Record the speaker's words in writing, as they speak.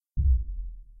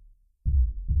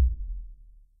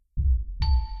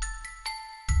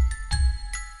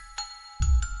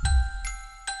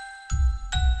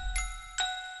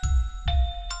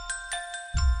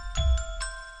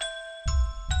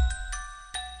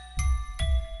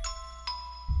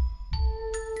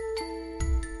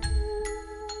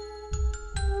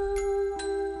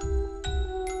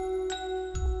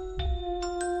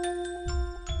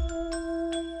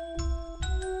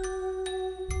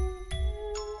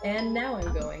And now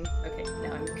I'm going. Okay,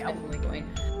 now I'm definitely going.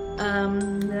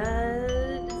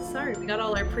 Sorry, we got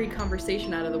all our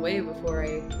pre-conversation out of the way before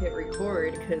I hit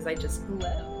record because I just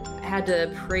had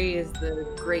to praise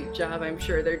the great job I'm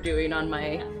sure they're doing on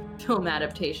my film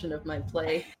adaptation of my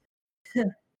play.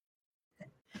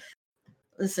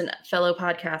 Listen, fellow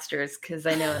podcasters, because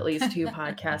I know at least 2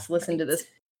 podcasts listen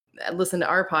to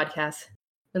our podcast.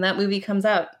 When that movie comes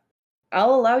out,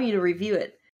 I'll allow you to review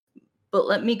it, but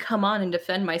let me come on and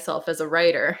defend myself as a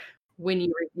writer when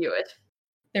you review it.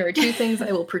 There are 2 things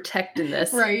I will protect in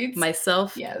this. Right.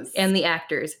 Myself Yes. and the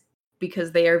actors,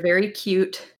 because they are very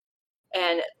cute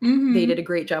and they did a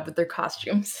great job with their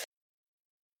costumes.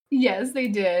 Yes, they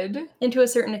did. And to a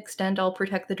certain extent, I'll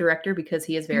protect the director because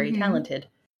he is very talented.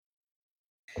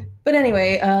 But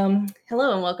anyway,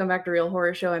 hello and welcome back to Real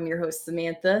Horror Show. I'm your host,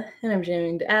 Samantha, and I'm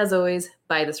joined, as always,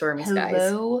 by the Stormy Skies.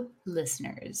 Hello,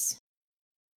 listeners.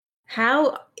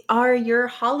 How are your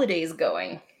holidays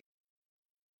going?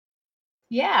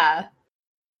 Yeah.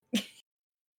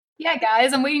 Yeah,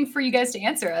 guys, I'm waiting for you guys to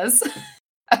answer us.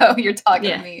 Oh, you're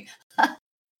talking to me.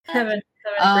 Having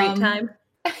a great time?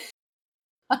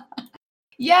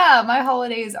 Yeah, my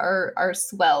holidays are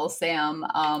swell, Sam.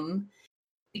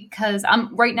 Because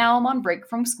right now I'm on break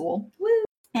from school. Woo.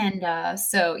 And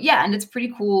so yeah, and it's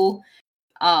pretty cool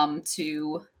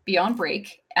to be on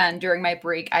break. And during my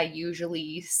break, I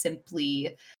usually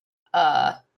simply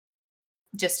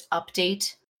just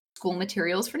update school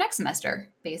materials for next semester.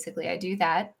 Basically, I do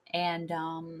that. And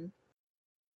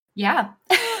yeah.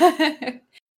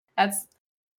 That's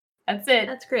it.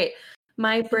 That's great.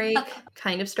 My break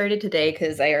kind of started today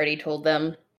because I already told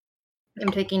them I'm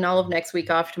taking all of next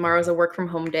week off. Tomorrow's a work from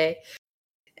home day.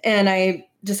 And I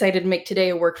decided to make today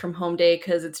a work from home day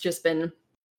because it's just been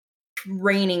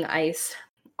raining ice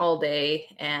all day.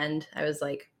 And I was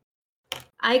like,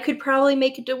 I could probably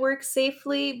make it to work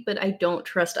safely, but I don't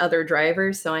trust other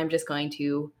drivers. So I'm just going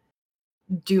to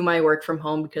do my work from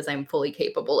home because I'm fully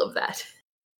capable of that.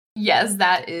 Yes,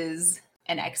 that is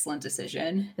an excellent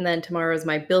decision. And then tomorrow's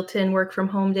my built-in work from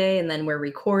home day. And then we're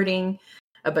recording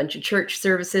a bunch of church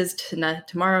services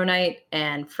tomorrow night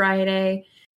and Friday.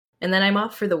 And then I'm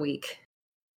off for the week.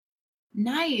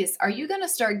 Nice. Are you going to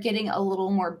start getting a little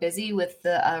more busy with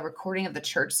the recording of the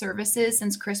church services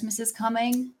since Christmas is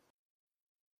coming?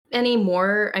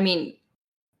 Anymore? I mean,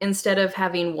 instead of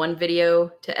having 1 video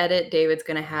to edit, David's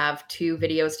going to have 2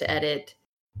 videos to edit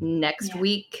next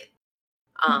week.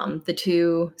 The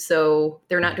 2, so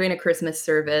they're not doing a Christmas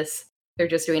service. They're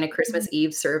just doing a Christmas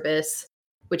Eve service,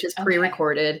 which is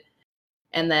pre-recorded.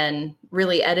 And then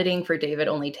really editing for David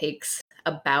only takes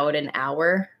about an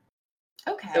hour.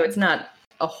 Okay. So it's not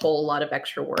a whole lot of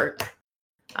extra work.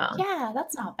 Yeah,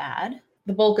 that's not bad.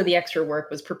 The bulk of the extra work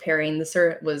was preparing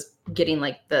was getting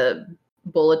like the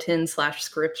bulletin /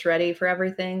 scripts ready for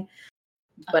everything.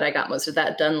 But I got most of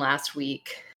that done last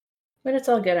week. But it's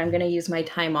all good. I'm going to use my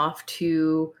time off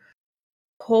to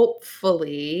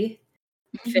hopefully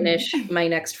finish my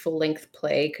next full-length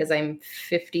play because I'm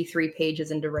 53 pages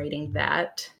into writing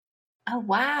that. Oh,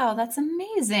 wow. That's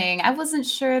amazing. I wasn't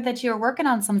sure that you were working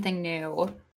on something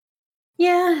new.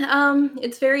 Yeah,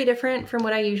 it's very different from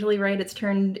what I usually write. It's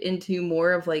turned into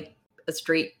more of like a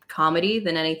straight comedy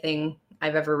than anything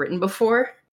I've ever written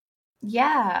before.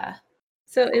 Yeah.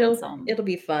 So it'll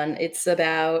be fun. It's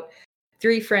about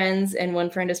 3 friends, and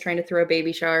 1 friend is trying to throw a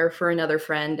baby shower for another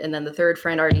friend, and then the 3rd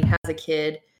friend already has a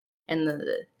kid, and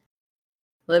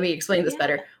let me explain this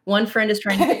better. 1 friend is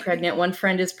trying to get pregnant, 1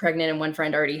 friend is pregnant, and 1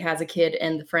 friend already has a kid,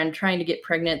 and the friend trying to get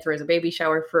pregnant throws a baby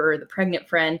shower for the pregnant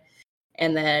friend,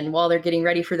 and then while they're getting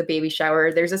ready for the baby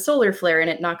shower, there's a solar flare, and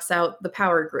it knocks out the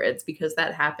power grids because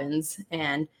that happens,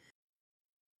 and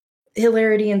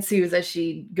hilarity ensues as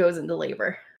she goes into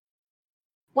labor.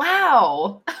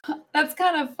 Wow. That's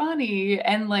kind of funny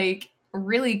and like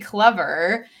really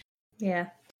clever. Yeah.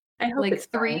 I hope like it's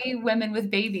 3 women with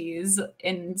babies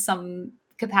in some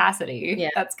capacity. Yeah.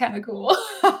 That's kind of cool.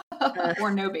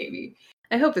 Or no baby.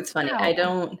 I hope it's funny.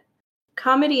 Wow.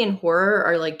 Comedy and horror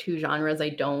are like 2 genres I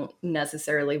don't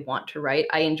necessarily want to write.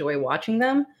 I enjoy watching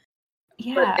them.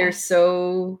 Yeah. But they're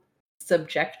so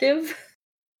subjective.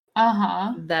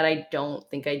 Uh-huh. That I don't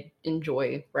think I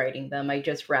enjoy writing them. I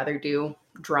just rather do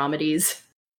dramedies.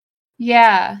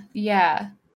 Yeah,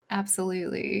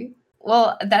 absolutely.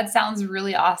 Well, that sounds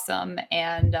really awesome.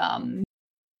 And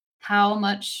how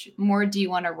much more do you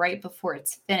want to write before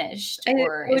it's finished?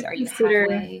 Or are you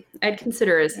halfway? I'd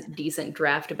consider a decent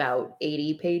draft about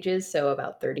 80 pages, so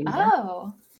about 30 more.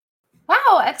 Oh,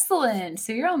 wow, excellent.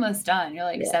 So you're almost done. You're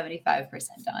like 75%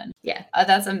 done. Yeah.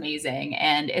 That's amazing.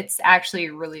 And it's actually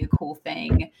really a cool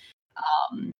thing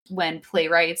when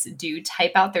playwrights do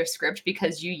type out their script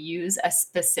because you use a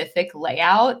specific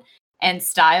layout and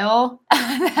style.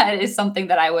 That is something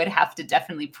that I would have to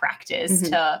definitely practice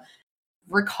to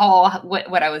recall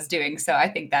what I was doing. So I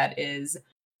think that is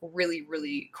really,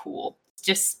 really cool.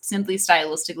 Just simply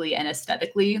stylistically and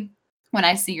aesthetically when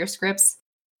I see your scripts.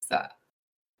 So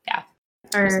yeah.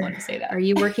 I just wanted to say that. Are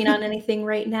you working on anything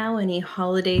right now? Any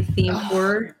holiday themed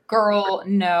horror? Girl,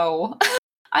 no.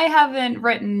 I haven't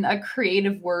written a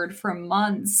creative word for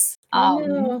months.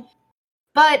 No.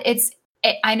 But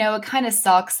I know it kind of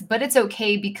sucks, but it's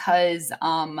okay because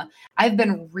I've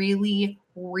been really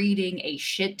reading a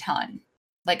shit ton.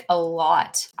 Like a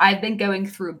lot. I've been going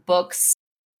through books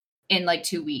in like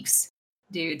 2 weeks,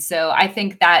 dude. So I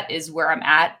think that is where I'm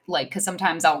at. Like, because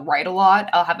sometimes I'll write a lot.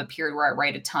 I'll have a period where I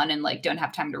write a ton and like don't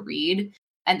have time to read.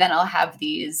 And then I'll have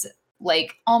these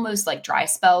like almost like dry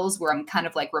spells where I'm kind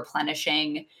of like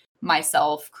replenishing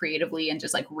myself creatively and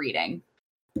just like reading.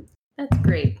 That's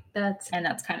great. That's kind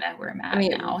of where I'm at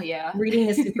now. Yeah. Reading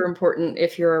is super important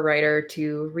if you're a writer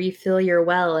to refill your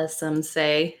well, as some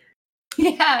say.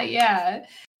 Yeah.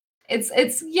 It's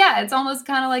almost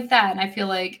kind of like that. And I feel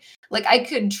like I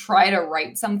could try to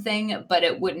write something, but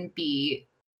it wouldn't be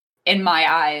in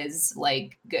my eyes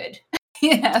like good.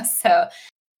 So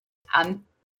I'm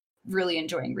really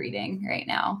enjoying reading right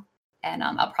now. And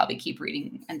I'll probably keep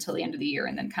reading until the end of the year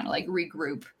and then kind of like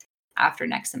regroup after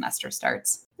next semester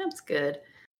starts. That's good.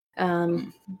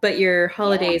 But your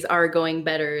holidays are going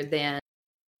better than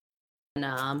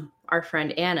our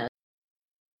friend Anna.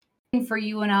 For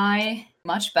you and I,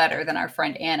 much better than our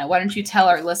friend Anna. Why don't you tell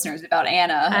our listeners about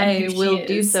Anna? I will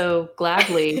do so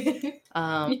gladly.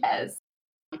 Yes.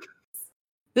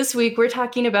 This week we're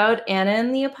talking about Anna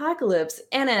and the Apocalypse.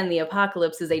 Anna and the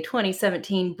Apocalypse is a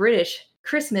 2017 British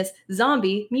Christmas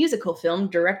zombie musical film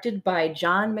directed by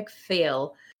John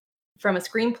McPhail from a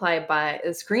screenplay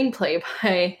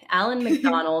by Alan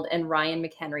McDonald and Ryan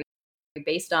McHenry,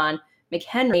 based on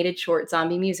McHenry short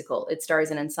zombie musical. It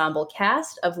stars an ensemble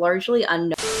cast of largely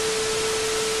unknown.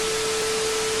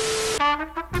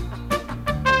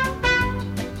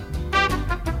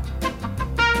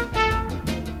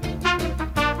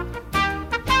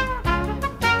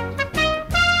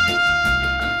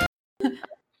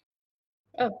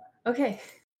 Oh, okay.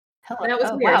 Hello. That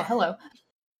was weird. Wow.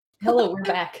 Hello, we're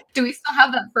back. Do we still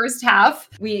have that first half?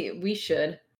 We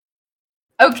should.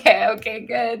 Okay,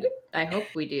 good. I hope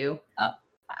we do.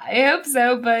 I hope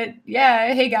so, but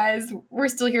yeah, hey guys, we're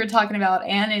still here talking about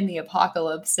Anna and the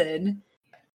Apocalypse, and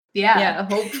yeah,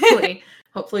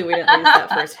 hopefully we didn't lose that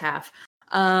first half.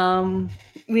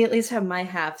 We at least have my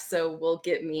half, so will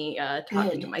get me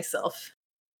talking to myself.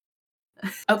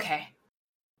 Okay.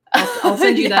 I'll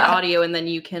send you that audio, and then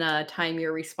you can time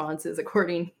your responses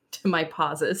according to my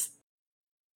pauses.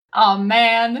 Oh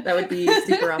man, that would be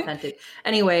super authentic.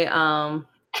 Anyway,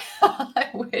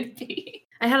 it would be.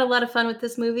 I had a lot of fun with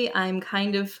this movie. I'm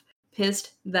kind of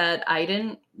pissed that I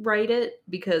didn't write it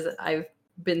because I've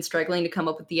been struggling to come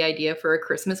up with the idea for a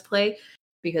Christmas play,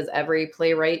 because every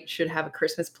playwright should have a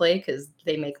Christmas play because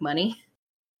they make money.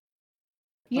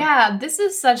 Yeah, this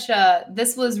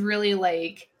was really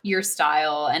like your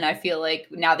style, and I feel like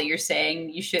now that you're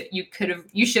saying you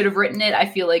should have written it, I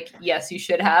feel like yes, you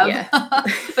should have. Yeah.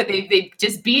 But they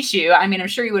just beat you. I mean, I'm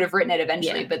sure you would have written it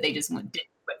eventually, but they just did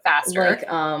it faster.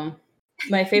 Like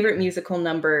my favorite musical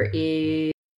number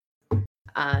is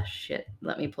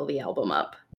let me pull the album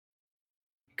up,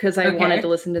 because I wanted to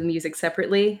listen to the music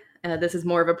separately. This is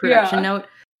more of a production note.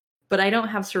 But I don't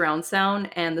have surround sound,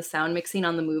 and the sound mixing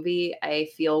on the movie, I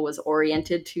feel, was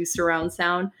oriented to surround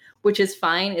sound, which is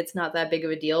fine. It's not that big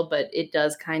of a deal, but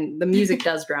the music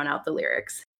does drown out the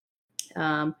lyrics.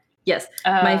 Yes,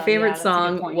 my favorite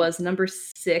song was number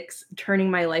 6, Turning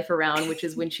My Life Around, which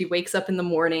is when she wakes up in the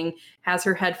morning, has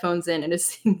her headphones in, and is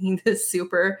singing this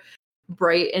super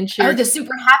bright and cheery. Oh, the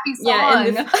super happy song. Yeah,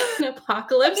 in the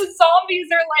apocalypse. The zombies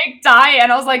are like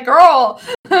dying. I was like, girl.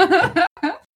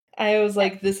 I was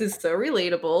like, this is so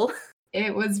relatable.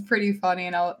 It was pretty funny,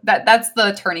 and that's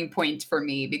the turning point for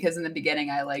me, because in the beginning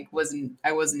I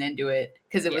wasn't into it,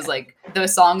 because it was like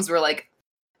those songs were like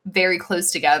very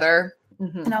close together,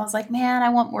 and I was like, man, I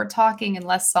want more talking and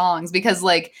less songs, because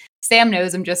like Sam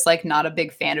knows I'm just like not a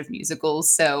big fan of musicals,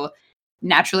 so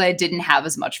naturally I didn't have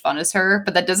as much fun as her,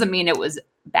 but that doesn't mean it was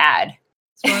bad.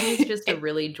 Stormy's just a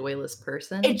really joyless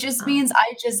person. It just means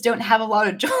I just don't have a lot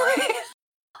of joy.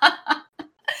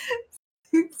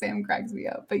 Sam cracks me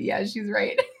up, but yeah, she's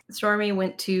right. Stormy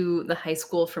went to the high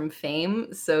school from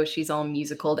Fame, so she's all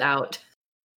musicaled out.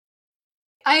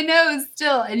 I know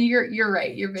still, and you're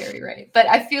right. You're very right. But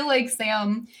I feel like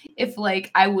Sam, if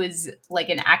like I was like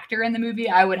an actor in the movie,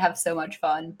 I would have so much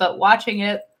fun. But watching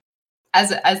it as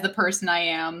the person I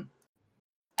am,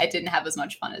 I didn't have as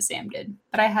much fun as Sam did.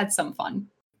 But I had some fun.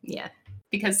 Yeah.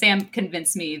 Because Sam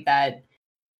convinced me that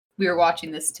we were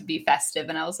watching this to be festive,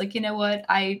 and I was like, you know what?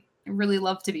 I really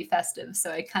love to be festive,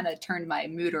 so I kind of turned my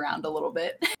mood around a little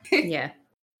bit. Yeah.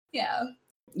 Yeah.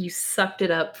 You sucked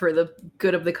it up for the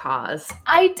good of the cause.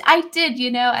 I did,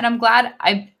 and I'm glad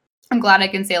I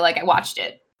can say like I watched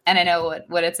it and I know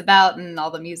what it's about and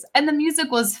all the music. And the music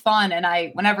was fun,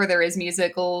 and whenever there is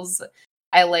musicals,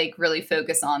 I like really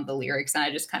focus on the lyrics and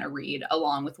I just kind of read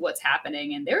along with what's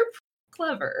happening, and they're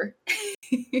clever.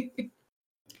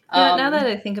 Now that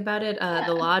I think about it,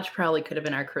 The Lodge probably could have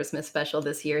been our Christmas special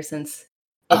this year since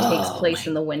it takes place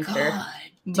in the winter. God,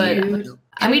 But dude.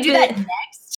 Can we do that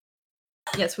next?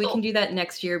 Yes, we can do that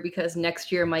next year because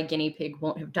next year my guinea pig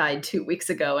won't have died 2 weeks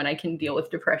ago and I can deal with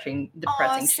depressing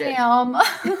shit. Sam.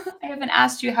 I haven't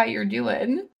asked you how you're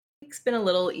doing. It's been a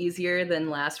little easier than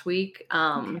last week.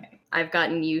 Okay. I've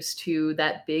gotten used to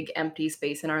that big empty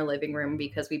space in our living room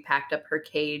because we packed up her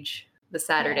cage the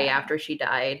Saturday after she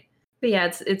died. But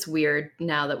yeah, it's weird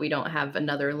now that we don't have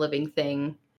another living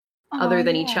thing other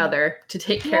than each other to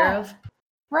take care of.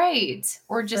 Right.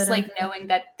 Or just knowing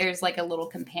that there's like a little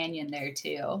companion there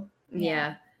too.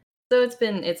 Yeah. So it's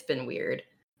been weird.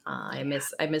 I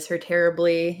miss her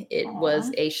terribly. It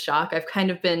was a shock. I've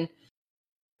kind of been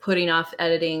putting off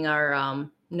editing our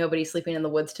Nobody Sleeping in the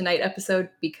Woods Tonight episode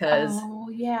because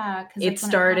it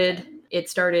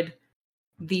started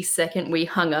the second we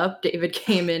hung up. David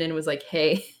came in and was like,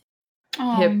 "Hey,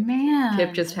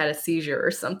 Pip just had a seizure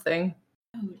or something."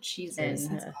 Oh, Jesus,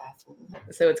 that's awful.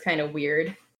 So it's kind of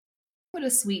weird. What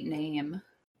a sweet name.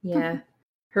 Yeah.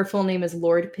 Her full name is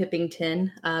Lord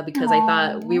Pippington because I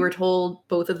thought we were told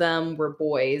both of them were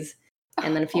boys.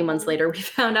 And then a few months later, we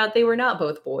found out they were not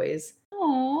both boys.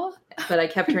 Aww. But I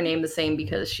kept her name the same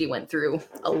because she went through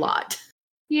a lot.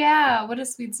 Yeah, what a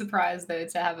sweet surprise, though,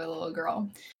 to have a little girl.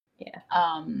 Yeah.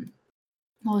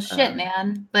 Well, shit,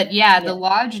 man. But The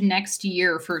Lodge next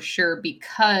year for sure,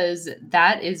 because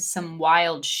that is some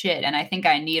wild shit. And I think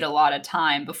I need a lot of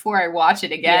time before I watch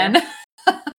it again.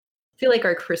 Yeah. I feel like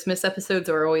our Christmas episodes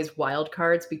are always wild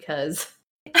cards because...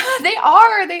 They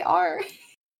are.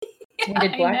 We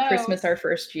did Black Christmas our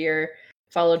first year,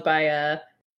 followed by a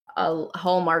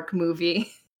Hallmark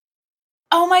movie.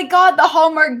 Oh my God, the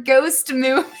Hallmark ghost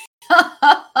movie.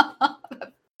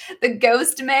 The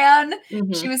ghost man.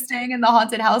 Mm-hmm. She was staying in the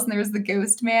haunted house and there was the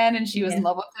ghost man and she was in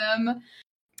love with him.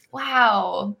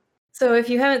 Wow. So if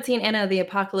you haven't seen Anna of the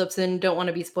Apocalypse and don't want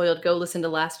to be spoiled, go listen to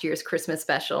last year's Christmas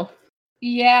special.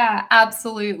 Yeah,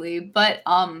 absolutely. But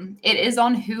it is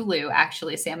on Hulu,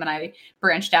 actually. Sam and I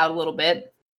branched out a little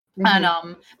bit. Mm-hmm.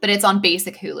 And but it's on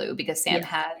basic Hulu because Sam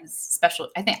has special.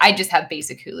 I think I just have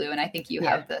basic Hulu and I think you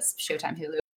have this Showtime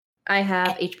Hulu. I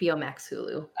have HBO Max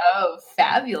Hulu. Oh,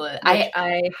 fabulous.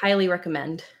 I highly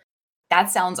recommend.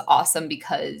 That sounds awesome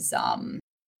because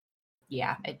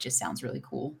it just sounds really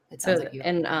cool. It sounds like you.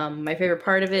 And my favorite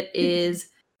part of it is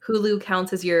Hulu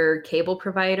counts as your cable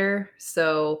provider.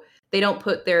 So they don't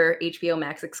put their HBO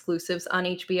Max exclusives on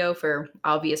HBO for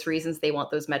obvious reasons. They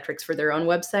want those metrics for their own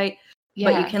website.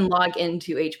 Yeah. But you can log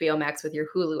into HBO Max with your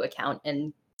Hulu account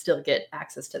and still get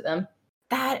access to them.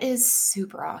 That is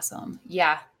super awesome.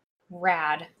 Yeah.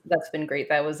 Rad. That's been great.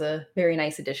 That was a very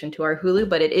nice addition to our Hulu,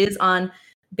 but it is on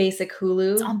basic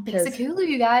Hulu. It's on basic Hulu,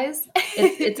 you guys.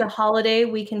 it's a holiday.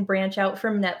 We can branch out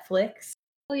from Netflix.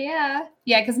 Well, yeah.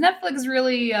 Yeah, because Netflix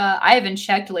really, I haven't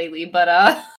checked lately,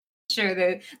 but sure,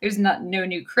 there's no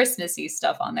new Christmassy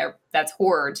stuff on there. That's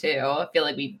horror, too. I feel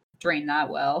like we drained that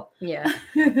well. Yeah.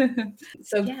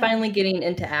 So finally getting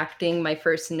into acting, my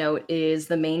first note is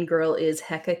the main girl is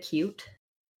hecka cute.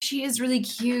 She is really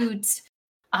cute.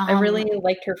 I really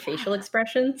liked her facial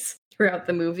expressions throughout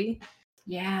the movie.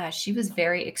 Yeah, she was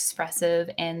very expressive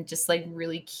and just like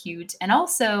really cute. And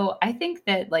also, I think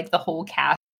that like the whole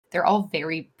cast, they're all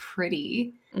very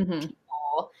pretty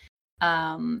people.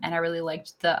 And I really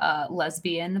liked the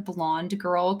lesbian blonde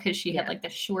girl because she had like the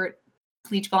short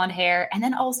bleach blonde hair. And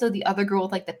then also the other girl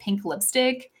with like the pink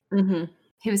lipstick who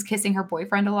was kissing her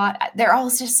boyfriend a lot. They're all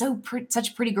just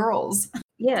such pretty girls.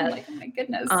 Yeah. Like, oh my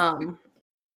goodness.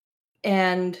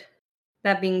 And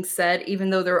that being said,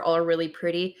 even though they're all really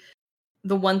pretty,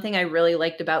 the one thing I really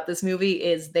liked about this movie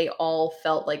is they all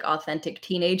felt like authentic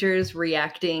teenagers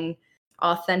reacting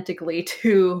authentically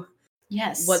to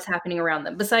what's happening around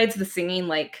them. Besides the singing,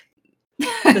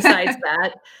 besides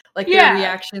that, their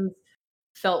reactions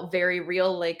felt very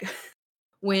real. Like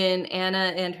when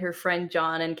Anna and her friend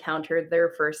John encountered their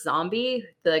first zombie,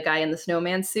 the guy in the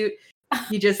snowman suit,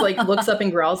 he just like looks up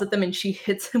and growls at them and she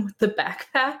hits him with the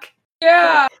backpack.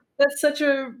 Yeah. Like, that's such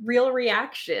a real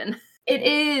reaction. It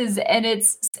is. And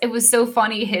it was so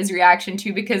funny, his reaction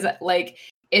too, because like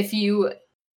if you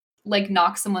like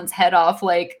knock someone's head off,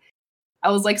 like I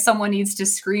was like, someone needs to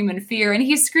scream in fear, and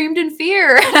he screamed in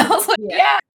fear. And I was like,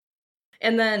 yeah.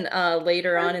 And then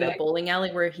later on in the Perfect. bowling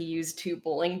alley where he used 2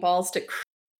 bowling balls to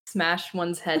smash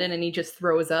one's head in and he just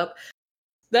throws up.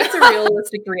 That's a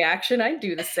realistic reaction. I'd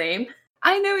do the same.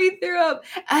 I know, he threw up.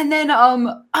 And then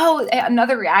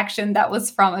another reaction that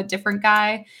was from a different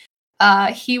guy.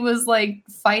 He was like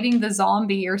fighting the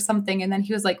zombie or something, and then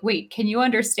he was like, wait, can you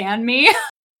understand me?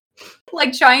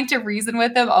 Like trying to reason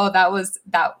with him. Oh, that was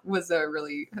a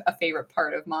favorite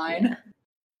part of mine. Yeah.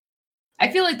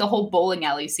 I feel like the whole bowling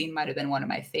alley scene might have been one of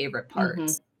my favorite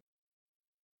parts.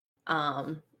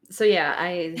 So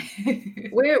yeah,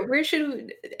 where should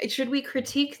we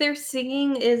critique their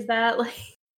singing? Is that like,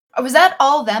 was that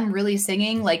all them really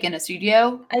singing like in a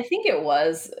studio? I think it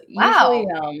was. Wow.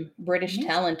 Usually, British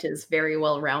talent is very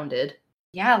well rounded.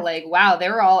 Yeah, like wow, they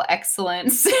were all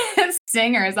excellent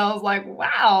singers. I was like,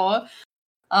 wow.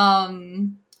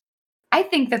 I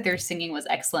think that their singing was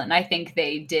excellent. I think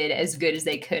they did as good as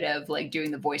they could have, like doing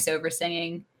the voiceover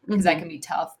singing, because that can be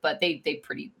tough. But they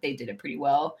did it pretty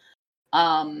well.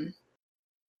 But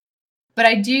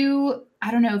I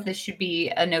don't know if this should be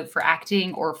a note for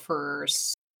acting or for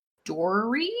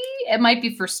story. It might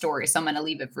be for story, so I'm going to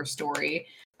leave it for story.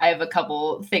 I have a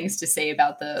couple things to say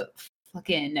about the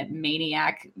fucking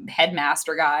maniac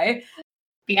headmaster guy.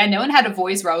 Yeah, no one had a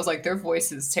voice where I was like, their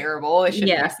voice is terrible. They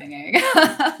shouldn't be singing.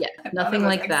 Yeah, nothing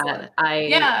like excellent. That.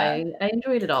 I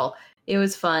enjoyed it all. It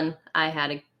was fun. I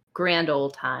had a grand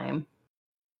old time.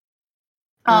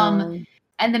 And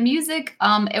the music,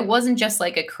 it wasn't just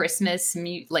like a Christmas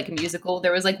musical.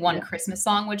 There was like one Christmas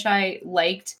song which I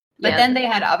liked, but then they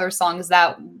had other songs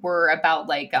that were about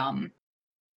like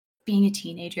being a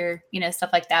teenager, stuff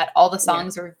like that. All the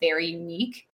songs were very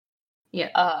unique.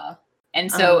 Yeah. And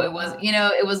so it was,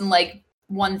 it wasn't like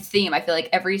one theme. I feel like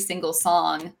every single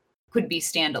song could be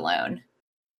standalone.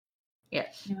 Yeah.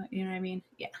 You know what I mean?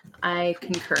 Yeah. I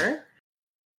concur.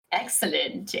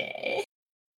 Excellent.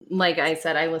 Like I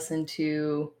said, I listened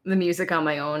to the music on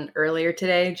my own earlier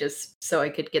today just so I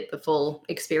could get the full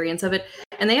experience of it.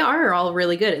 And they are all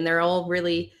really good, and they're all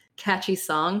really catchy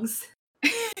songs.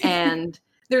 And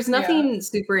there's nothing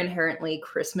super inherently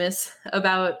Christmas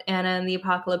about Anna and the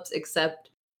Apocalypse, except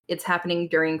it's happening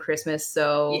during Christmas.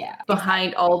 So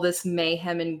behind all this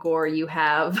mayhem and gore, you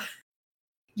have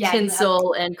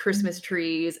tinsel and Christmas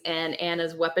trees, and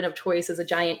Anna's weapon of choice is a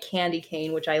giant candy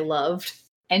cane, which I loved.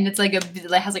 And it's like it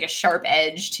has like a sharp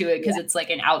edge to it because it's like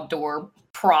an outdoor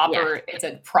prop or it's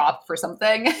a prop for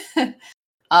something.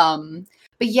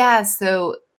 But yeah,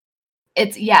 so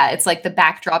it's like the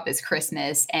backdrop is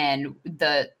Christmas, and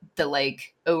the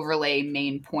like overlay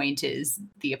main point is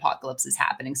the apocalypse is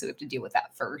happening, so we have to deal with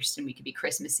that first, and we can be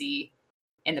Christmassy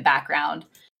in the background,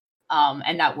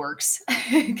 and that works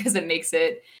because it makes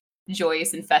it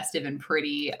joyous and festive and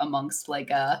pretty amongst like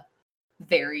a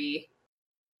very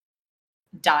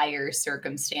dire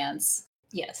circumstance.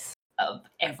 Yes. Of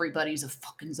everybody's a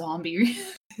fucking zombie.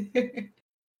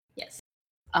 Yes.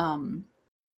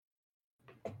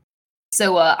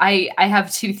 So I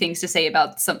have two things to say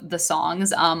about the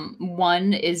songs.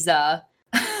 One is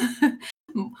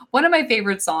one of my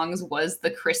favorite songs was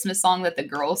the Christmas song that the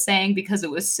girl sang, because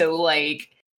it was so like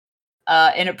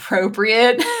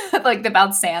inappropriate, like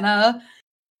about Santa.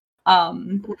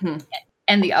 And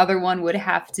the other one would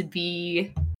have to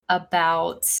be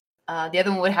about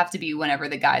whenever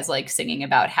the guy's like singing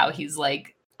about how he's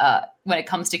like when it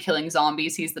comes to killing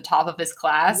zombies, he's the top of his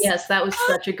class. Yes, that was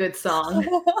such a good song.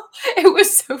 It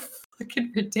was so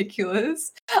fucking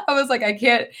ridiculous. I was like, I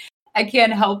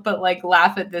can't help but like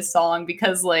laugh at this song,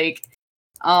 because like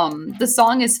the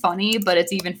song is funny, but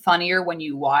it's even funnier when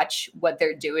you watch what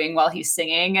they're doing while he's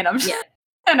singing. And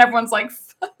and everyone's like,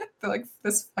 they're like,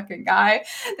 this fucking guy.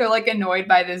 They're like annoyed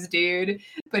by this dude,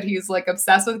 but he's like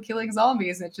obsessed with killing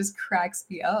zombies, and it just cracks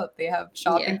me up. They have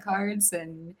shopping carts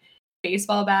and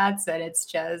baseball bats, and it's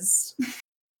just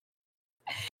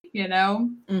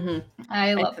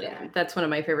I love it. That's one of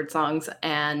my favorite songs.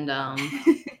 And I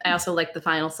also like the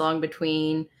final song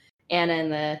between Anna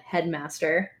and the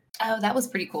headmaster. Oh, that was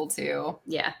pretty cool too.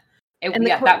 Yeah.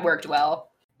 That worked well.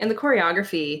 And the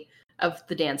choreography of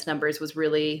the dance numbers was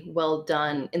really well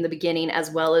done in the beginning, as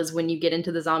well as when you get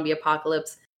into the zombie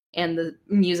apocalypse and the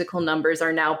musical numbers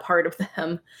are now part of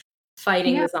them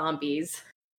fighting the zombies.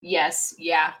 Yes,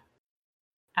 yeah.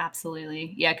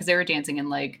 Absolutely. Yeah, because they were dancing in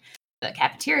like the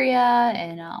cafeteria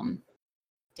and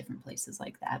different places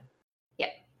like that. Yeah.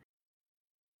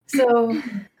 So,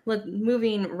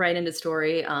 moving right into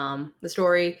story. The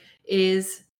story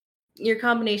is your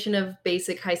combination of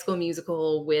basic High School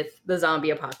Musical with the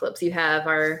zombie apocalypse. You have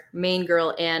our main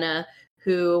girl Anna,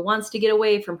 who wants to get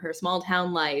away from her small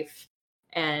town life,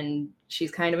 and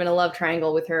she's kind of in a love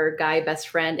triangle with her guy best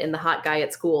friend and the hot guy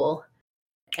at school.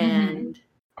 And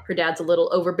her dad's a little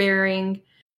overbearing.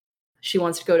 She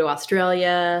wants to go to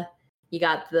Australia. You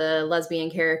got the lesbian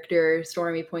character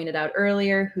Stormy pointed out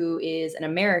earlier, who is an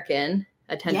American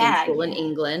attending school in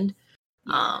England.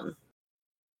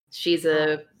 She's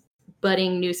a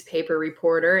budding newspaper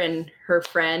reporter, and her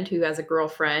friend, who has a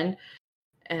girlfriend.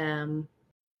 So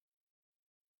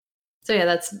yeah,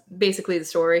 that's basically the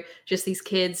story. Just these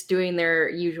kids doing their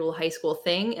usual high school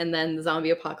thing, and then the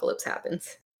zombie apocalypse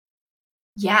happens.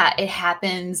 Yeah, it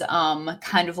happens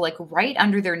kind of like right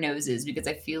under their noses, because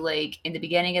I feel like in the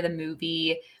beginning of the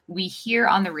movie, we hear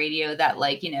on the radio that,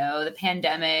 like, you know, the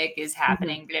pandemic is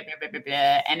happening, blah, blah, blah, blah,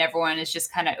 blah, and everyone is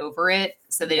just kind of over it.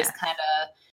 So they just kind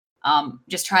of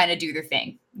just trying to do their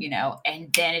thing, you know,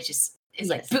 and then it just is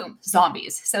like, boom,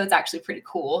 zombies. So it's actually pretty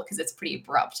cool because it's pretty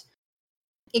abrupt.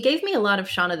 It gave me a lot of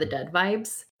Shaun of the Dead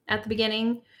vibes at the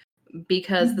beginning,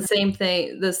 because the same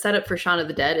thing, the setup for Shaun of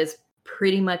the Dead is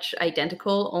pretty much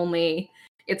identical, only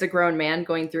it's a grown man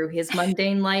going through his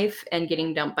mundane life and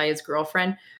getting dumped by his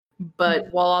girlfriend.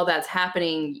 But while all that's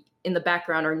happening, in the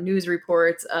background are news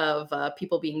reports of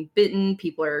people being bitten,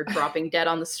 people are dropping dead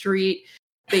on the street,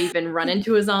 they even run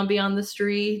into a zombie on the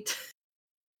street.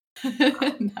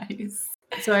 Nice.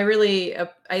 So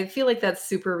I feel like that's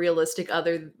super realistic,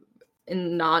 other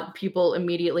than not people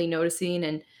immediately noticing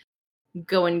and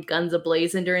going guns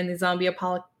a-blazing during the zombie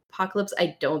apocalypse.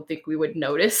 I don't think we would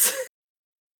notice.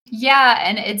 Yeah,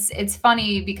 and it's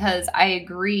funny because I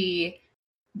agree,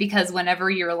 because whenever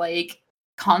you're like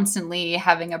constantly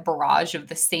having a barrage of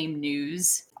the same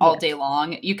news all day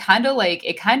long, you kind of like,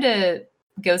 it kind of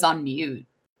goes on mute,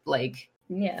 like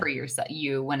for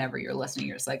you whenever you're listening,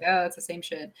 you're just like, oh, it's the same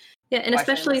shit. Yeah, and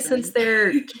especially since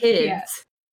they're kids.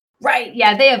 Right.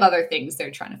 Yeah, they have other things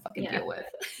they're trying to fucking deal with.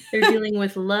 They're dealing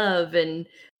with love and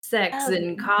sex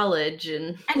and college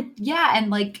and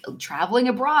like traveling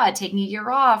abroad, taking a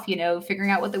year off, you know, figuring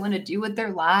out what they want to do with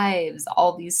their lives,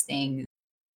 all these things.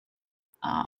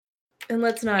 And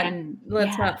let's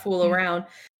not fool around.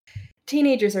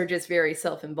 Teenagers are just very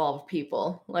self-involved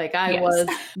people. Like I was,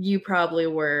 you probably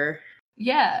were.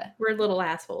 Yeah. We're little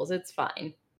assholes. It's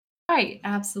fine. Right,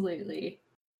 absolutely.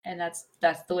 And that's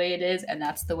the way it is, and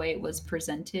that's the way it was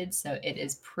presented, so it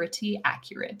is pretty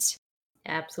accurate.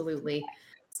 Absolutely.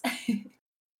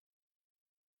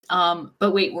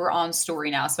 But wait, we're on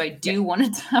story now, so I do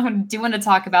want to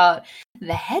talk about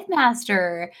the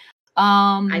headmaster.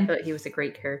 I thought he was a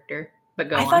great character, but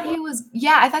go on. I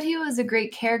thought he was a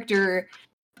great character.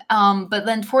 But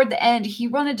then toward the end, he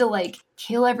wanted to like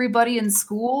kill everybody in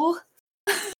school.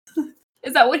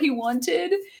 Is that what he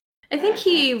wanted? I think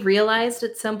he realized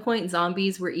at some point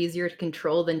zombies were easier to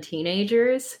control than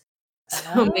teenagers.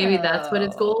 So maybe that's what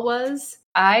his goal was.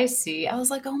 I see. I was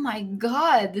like, oh my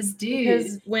god, this dude.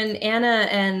 Because when Anna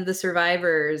and the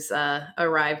survivors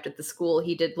arrived at the school,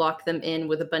 he did lock them in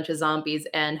with a bunch of zombies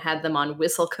and had them on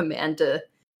whistle command to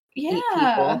eat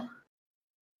people.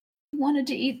 He wanted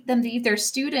to eat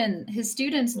his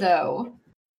students, though.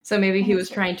 So maybe he was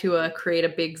trying to create a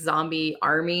big zombie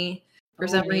army for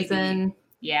some reason.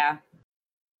 Yeah.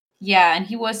 Yeah, and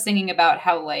he was singing about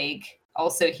how, like,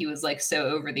 also he was, like, so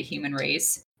over the human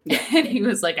race. And he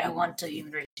was like, I want the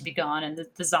human race to be gone and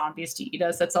the zombies to eat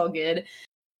us. That's all good.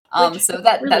 So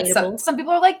that's some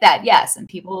people are like that. Yeah, some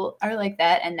people are like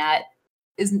that, and that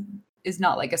is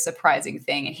not, like, a surprising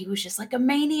thing. And he was just, like, a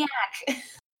maniac.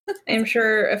 I'm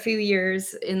sure a few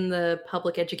years in the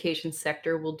public education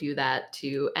sector will do that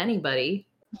to anybody.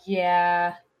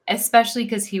 Yeah. Especially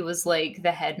because he was like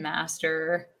the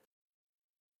headmaster.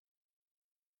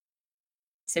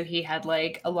 So he had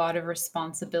like a lot of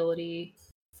responsibility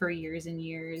for years and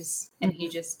years, and he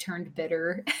just turned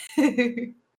bitter.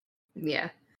 Yeah.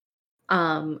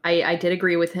 I did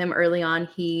agree with him early on.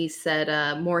 He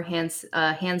said more hand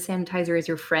sanitizer is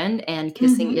your friend and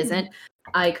kissing isn't.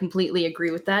 I completely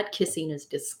agree with that. Kissing is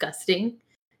disgusting.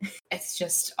 It's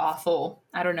just awful.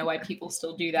 I don't know why people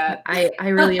still do that. I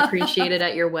really appreciated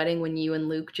at your wedding when you and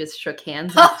Luke just shook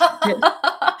hands.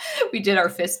 We did our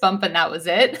fist bump and that was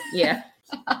it. Yeah.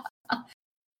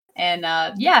 And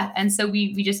and so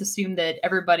we just assumed that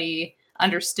everybody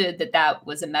understood that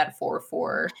was a metaphor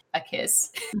for a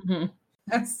kiss.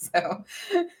 So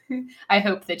I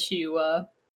hope that you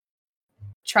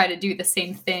try to do the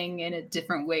same thing in a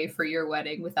different way for your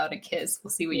wedding without a kiss.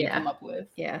 We'll see what you come up with.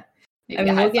 Yeah. Maybe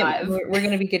a high five. we're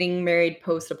going to be getting married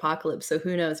post-apocalypse, so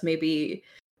who knows? Maybe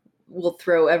we'll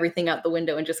throw everything out the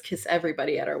window and just kiss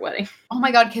everybody at our wedding. Oh my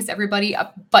God, kiss everybody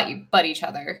up, but each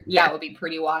other. Yeah. That would be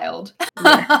pretty wild.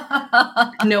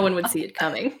 Yeah. No one would see it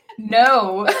coming.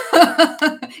 No.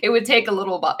 It would take a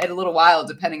little while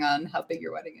depending on how big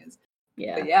your wedding is.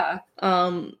 Yeah. But yeah.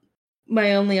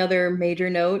 My only other major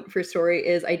note for story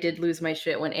is I did lose my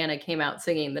shit when Anna came out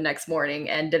singing the next morning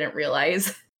and didn't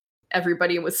realize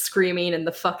everybody was screaming and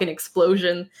the fucking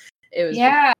explosion. It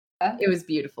was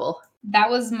beautiful. That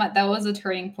was a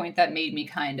turning point that made me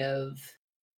kind of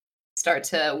start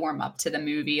to warm up to the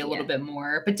movie a little bit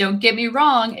more. But don't get me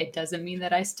wrong, it doesn't mean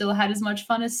that I still had as much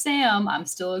fun as Sam. I'm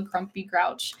still a grumpy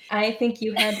grouch. I think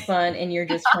you had fun and you're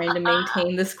just trying to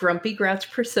maintain this grumpy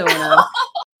grouch persona.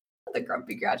 The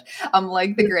grumpy grouch. I'm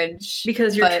like the Grinch.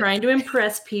 Because you're trying to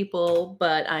impress people,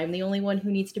 but I'm the only one who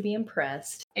needs to be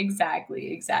impressed.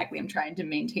 Exactly. I'm trying to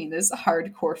maintain this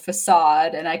hardcore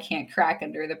facade, and I can't crack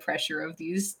under the pressure of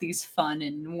these fun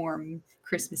and warm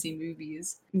Christmassy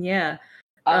movies. Yeah.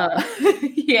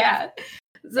 Yeah.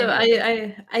 So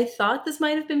I thought this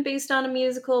might have been based on a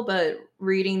musical, but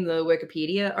reading the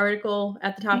Wikipedia article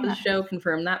at the top of the show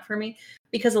confirmed that for me,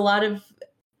 because a lot of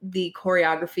the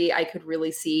choreography I could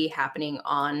really see happening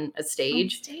on a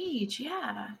stage.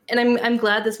 Yeah. And I'm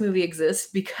glad this movie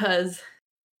exists, because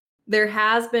there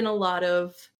has been a lot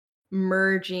of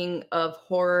merging of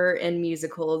horror and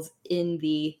musicals in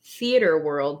the theater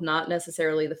world, not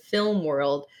necessarily the film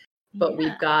world. But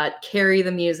we've got Carrie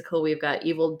the musical, we've got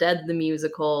Evil Dead the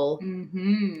musical,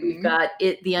 we've got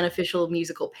It the unofficial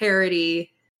musical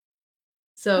parody.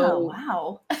 So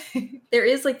wow. There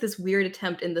is like this weird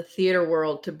attempt in the theater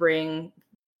world to bring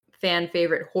fan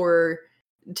favorite horror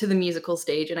to the musical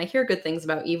stage, and I hear good things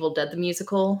about Evil Dead the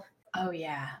musical. Oh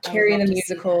yeah. Carrie the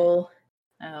musical.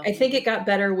 I think it got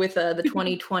better with the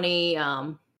 2020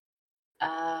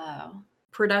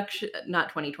 production, not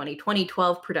 2020,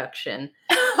 2012 production.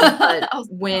 But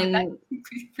when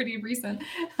pretty recent.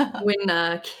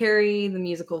 When Carrie the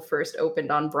musical first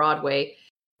opened on Broadway,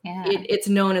 it's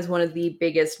known as one of the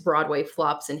biggest Broadway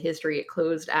flops in history. It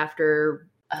closed after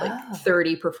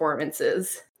 30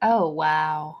 performances. Oh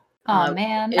wow. Oh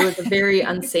man. It was a very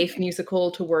unsafe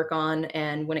musical to work on,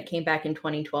 and when it came back in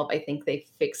 2012, I think they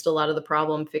fixed a lot of the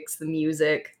problem, fixed the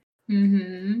music.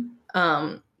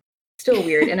 Still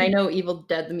weird. And I know Evil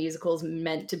Dead the musical is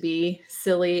meant to be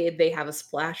silly. They have a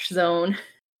splash zone.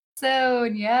 So,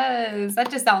 yes. That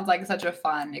just sounds like such a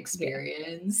fun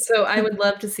experience. Yeah. So I would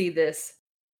love to see this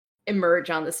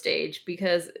emerge on the stage,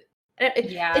 because it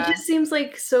just seems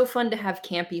like so fun to have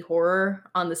campy horror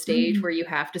on the stage where you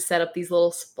have to set up these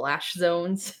little splash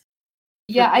zones.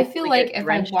 Yeah, I feel like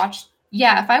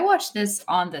if I watched this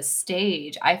on the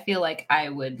stage, I feel like I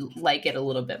would like it a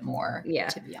little bit more,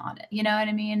 to be honest. You know what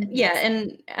I mean? Yeah,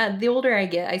 and the older I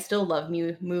get, I still love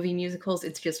movie musicals.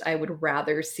 It's just I would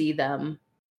rather see them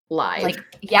live.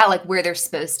 Like where they're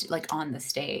supposed to, like on the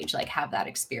stage, like have that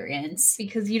experience.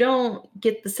 Because you don't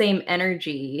get the same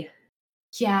energy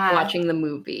watching the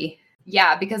movie.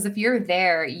 Yeah, because if you're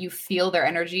there, you feel their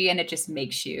energy and it just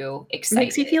makes you excited. It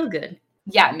makes you feel good.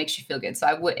 Yeah, it makes you feel good.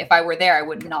 So if I were there, I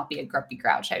would not be a grumpy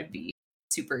grouch. I would be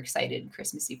super excited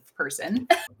Christmassy person.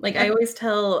 Like I always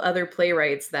tell other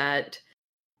playwrights that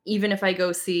even if I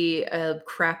go see a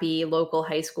crappy local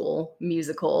high school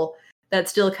musical, that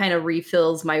still kind of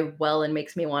refills my well and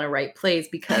makes me want to write plays,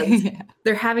 because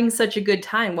they're having such a good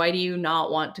time. Why do you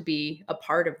not want to be a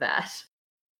part of that?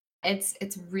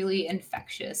 It's really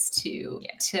infectious to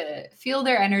feel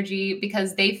their energy,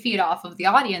 because they feed off of the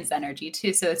audience energy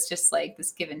too. So it's just like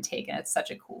this give and take, and it's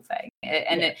such a cool thing.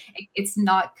 And it's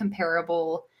not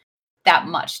comparable that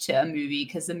much to a movie,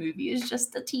 because the movie is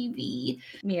just the TV.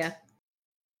 Yeah.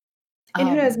 And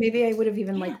who knows, maybe I would have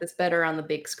even liked this better on the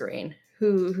big screen.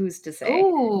 Who's to say?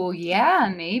 Oh,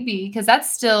 yeah, maybe. Because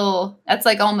that's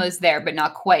like almost there, but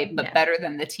not quite, but better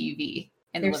than the TV.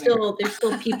 There's still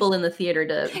people in the theater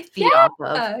to feed off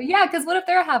of. Yeah, because what if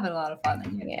they're having a lot of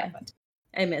fun?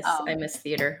 I miss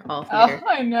theater, all theater. Oh,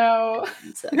 I know.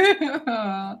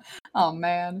 Oh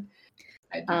man.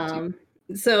 I do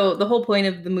too. So the whole point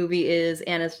of the movie is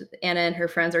Anna and her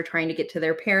friends are trying to get to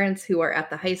their parents, who are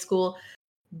at the high school,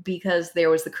 because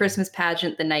there was the Christmas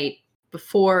pageant the night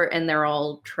before, and they're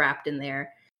all trapped in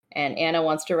there. And Anna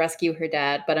wants to rescue her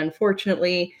dad, but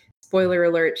unfortunately, spoiler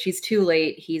alert, she's too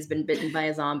late. He's been bitten by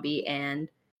a zombie, and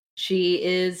she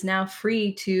is now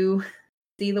free to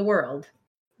see the world.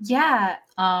 Yeah.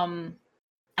 And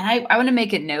I want to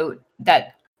make a note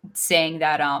that saying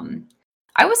that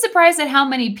I was surprised at how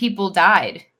many people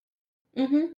died,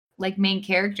 Mm-hmm. like main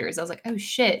characters. I was like, oh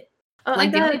shit. Oh,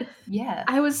 Like, yeah.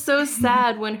 I was so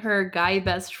sad when her guy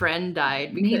best friend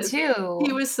died Me because too.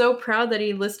 he was so proud that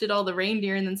he listed all the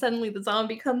reindeer, and then suddenly the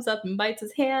zombie comes up and bites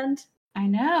his hand. I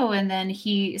know. And then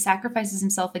he sacrifices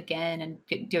himself again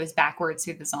and goes backwards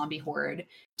through the zombie horde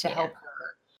to help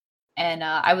her. And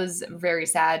I was very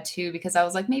sad too because I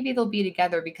was like, maybe they'll be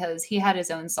together because he had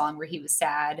his own song where he was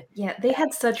sad. Yeah, they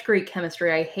had such great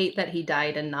chemistry. I hate that he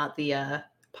died and not the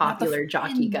popular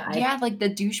jockey guy. Yeah, like the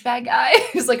douchebag guy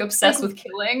who's like obsessed with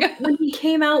killing. When he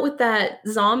came out with that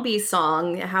zombie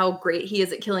song, how great he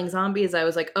is at killing zombies, I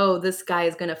was like, oh, this guy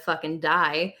is gonna fucking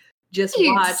die. Just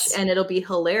watch and it'll be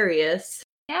hilarious.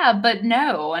 Yeah, but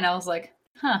no. And I was like,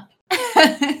 huh.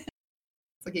 It's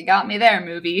like, you got me there,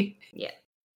 movie. Yeah.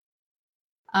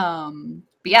 But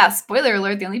yeah, spoiler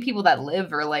alert, the only people that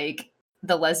live are like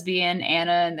the lesbian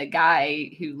Anna and the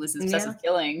guy who was obsessed with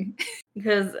killing.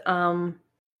 Because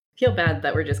feel bad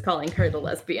that we're just calling her the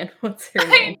lesbian. What's her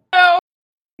name? I know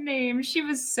her name. She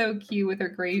was so cute with her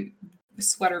gray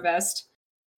sweater vest.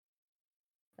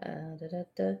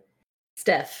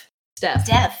 Steph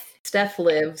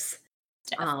lives.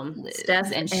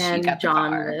 Steph and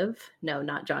John live. No,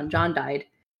 not John. John died.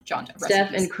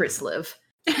 Steph and Chris live.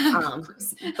 But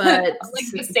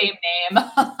like the same name.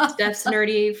 Steph's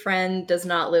nerdy friend does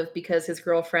not live because his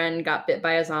girlfriend got bit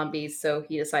by a zombie, so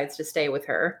he decides to stay with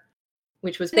her,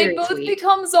 which was very sweet. They both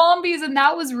become zombies, and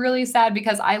that was really sad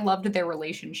because I loved their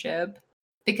relationship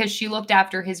because she looked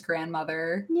after his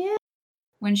grandmother. Yeah.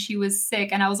 When she was sick,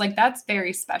 and I was like, that's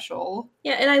very special.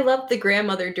 Yeah, and I loved the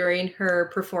grandmother during her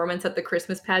performance at the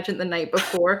Christmas pageant the night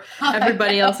before.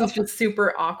 Everybody else was just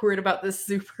super awkward about this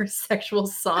super sexual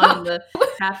song, and the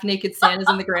half-naked Santas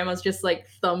and the grandma's just like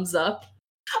thumbs up.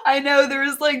 I know, there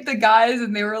was like the guys,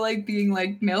 and they were like being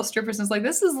like male strippers, and I was like,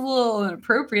 this is a little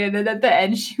inappropriate, and at the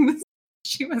end she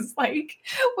was like,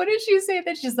 what did she say?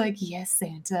 That she's like, yes,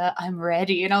 Santa, I'm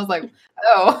ready. And I was like,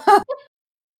 oh.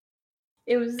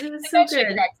 It was so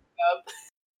good.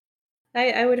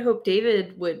 I would hope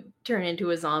David would turn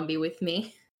into a zombie with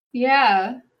me.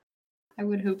 Yeah, I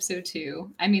would hope so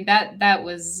too. I mean, that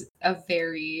was a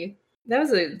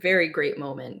very great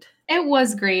moment. It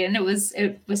was great, and it was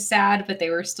sad, but they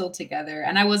were still together.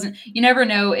 And you never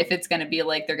know if it's going to be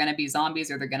like they're going to be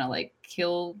zombies or they're going to like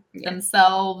kill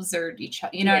themselves or each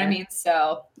other. You know what I mean?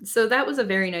 So that was a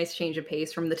very nice change of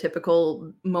pace from the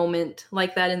typical moment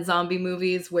like that in zombie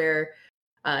movies where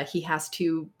he has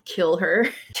to kill her,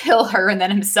 and then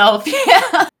himself.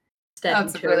 Yeah,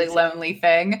 that's a really lonely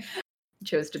thing.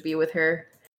 Chose to be with her.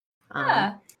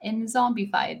 In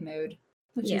zombified mode,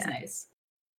 which is nice.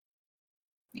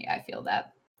 Yeah, I feel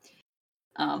that.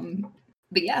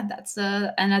 But yeah, that's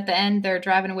and at the end they're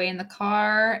driving away in the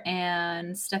car,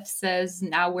 and Steph says,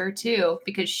 "Now where to?"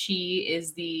 Because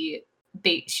she's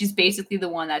basically the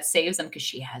one that saves them because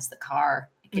she has the car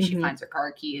because she finds her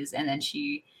car keys, and then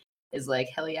she is like,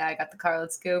 hell yeah, I got the car,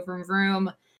 let's go, vroom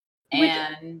vroom.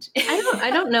 And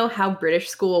I don't know how British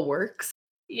school works.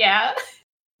 Yeah.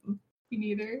 Me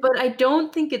neither. But I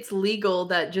don't think it's legal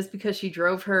that just because she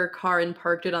drove her car and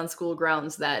parked it on school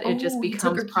grounds that it just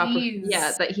becomes proper. Keys.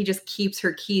 Yeah, that he just keeps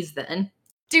her keys then.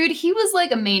 Dude, he was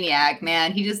like a maniac,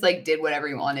 man. He just like did whatever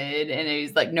he wanted, and it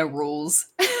was like no rules.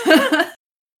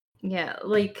 Yeah,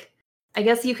 like I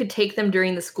guess you could take them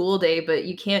during the school day, but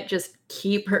you can't just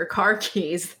keep her car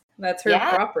keys. That's her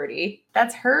property.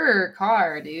 That's her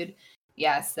car, dude.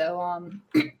 Yeah, so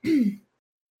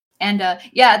and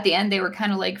at the end they were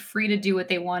kind of like free to do what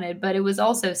they wanted, but it was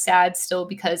also sad still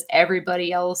because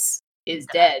everybody else is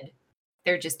dead.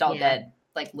 They're just all dead,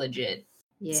 like legit.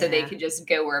 Yeah. So they could just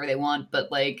go wherever they want,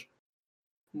 but like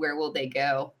where will they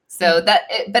go? So but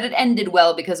it ended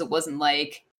well because it wasn't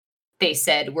like they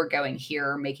said we're going here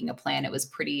or making a plan. It was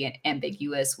pretty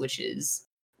ambiguous, which is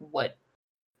what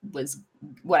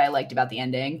I liked about the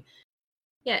ending.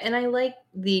 Yeah, and I like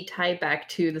the tie back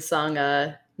to the song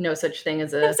No Such Thing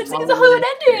as a Hollywood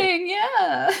Ending.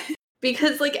 Yeah.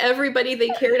 Because like everybody they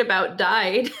cared about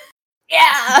died.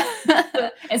 Yeah.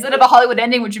 Instead of a Hollywood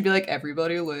ending, which would be like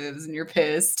everybody lives and you're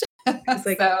pissed. It's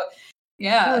like, so,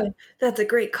 yeah. Oh, that's a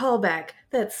great callback.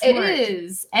 That's smart. It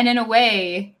is. And in a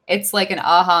way, it's like an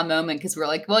aha moment because we're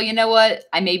like, well, you know what?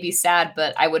 I may be sad,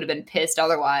 but I would have been pissed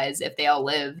otherwise if they all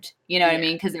lived. You know what I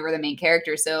mean? Because they were the main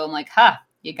character. So I'm like,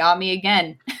 you got me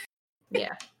again.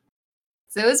 Yeah.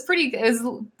 So it was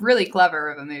really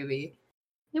clever of a movie.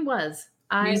 It was.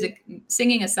 Music,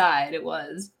 singing aside, it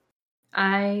was.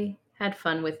 I had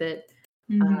fun with it.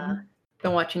 Been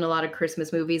watching a lot of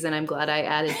Christmas movies, and I'm glad I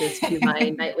added this to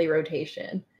my nightly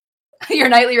rotation. Your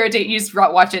nightly rotation, you just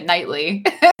watch it nightly.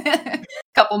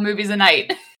 couple movies a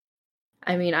night.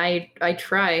 I mean, I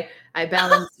try. I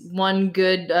balance one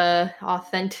good,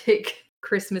 authentic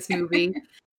Christmas movie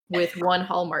with one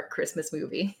Hallmark Christmas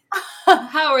movie.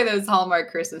 How are those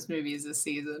Hallmark Christmas movies this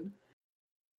season?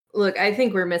 Look, I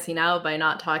think we're missing out by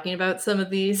not talking about some of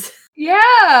these.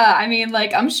 Yeah, I mean,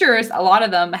 like, I'm sure a lot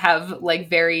of them have, like,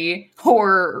 very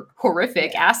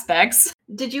horrific aspects.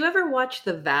 Did you ever watch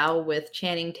The Vow with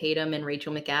Channing Tatum and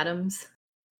Rachel McAdams?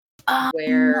 No.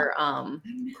 Where No.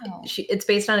 it's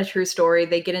based on a true story.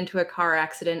 They get into a car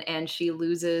accident and she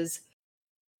loses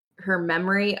her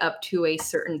memory up to a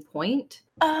certain point.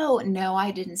 Oh, no,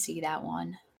 I didn't see that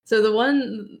one. So the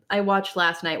one I watched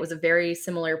last night was a very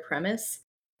similar premise.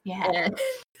 Yeah.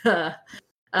 And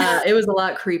it was a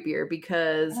lot creepier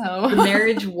because the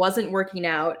marriage wasn't working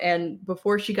out. And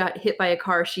before she got hit by a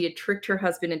car, she had tricked her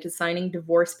husband into signing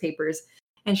divorce papers.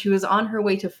 And she was on her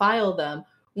way to file them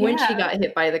when she got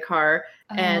hit by the car.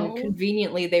 And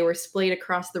conveniently, they were splayed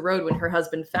across the road when her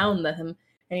husband found them.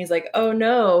 And he's like, oh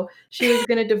no, she was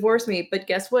going to divorce me. But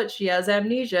guess what? She has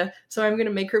amnesia. So I'm going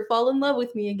to make her fall in love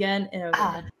with me again. And I was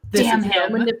like, damn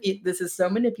him. This is so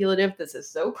manipulative. This is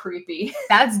so creepy.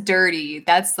 That's dirty.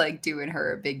 That's like doing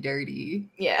her a big dirty.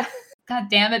 Yeah. God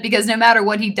damn it. Because no matter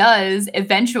what he does,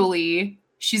 eventually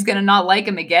she's going to not like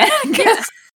him again.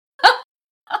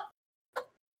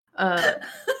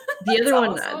 The other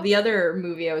one, awesome. The other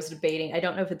movie I was debating, I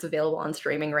don't know if it's available on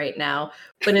streaming right now,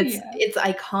 but it's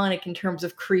iconic in terms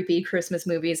of creepy Christmas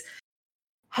movies.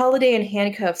 Holiday in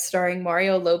Handcuffs, starring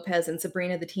Mario Lopez and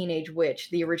Sabrina the Teenage Witch,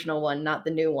 the original one, not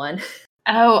the new one.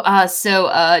 So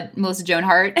Melissa Joan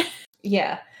Hart?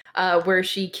 Yeah, where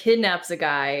she kidnaps a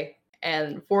guy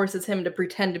and forces him to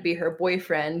pretend to be her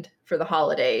boyfriend for the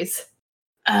holidays.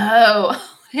 Oh,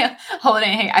 yeah.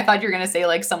 Holiday. I thought you were going to say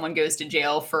like someone goes to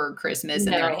jail for Christmas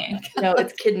and they're in handcuffs. No,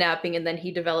 it's kidnapping and then he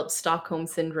develops Stockholm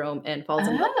Syndrome and falls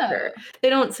in love with her.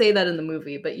 They don't say that in the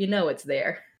movie, but you know it's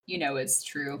there. You know it's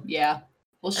true. Yeah.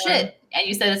 Well, shit. And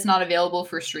you said it's not available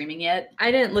for streaming yet? I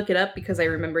didn't look it up because I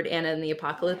remembered Anna and the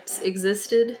Apocalypse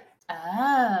existed.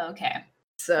 Oh, okay.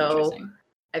 So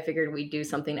I figured we'd do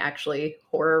something actually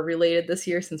horror related this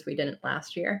year since we didn't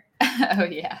last year. Oh,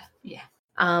 yeah. Yeah.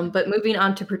 But moving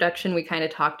on to production, we kind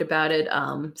of talked about it.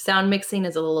 Sound mixing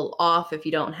is a little off if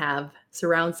you don't have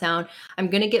surround sound. I'm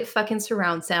going to get fucking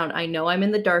surround sound. I know I'm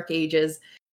in the dark ages,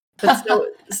 but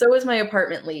so is my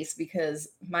apartment lease because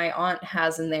my aunt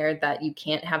has in there that you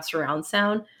can't have surround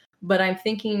sound. But I'm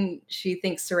thinking she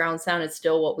thinks surround sound is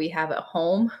still what we have at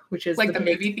home, which is like the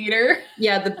movie theater.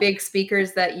 Yeah, the big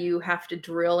speakers that you have to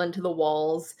drill into the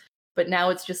walls. But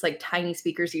now it's just like tiny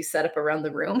speakers you set up around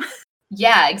the room.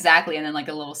 Yeah, exactly. And then like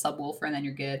a little subwoofer and then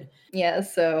you're good. Yeah,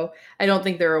 so I don't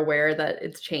think they're aware that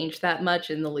it's changed that much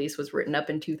and the lease was written up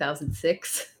in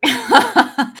 2006.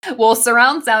 Well,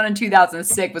 surround sound in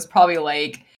 2006 was probably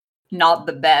like not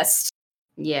the best.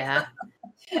 Yeah.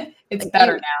 It's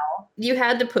better now. You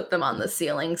had to put them on the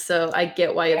ceiling, so I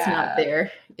get why it's not there.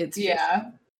 It's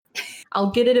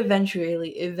I'll get it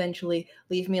eventually.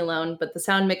 Leave me alone. But the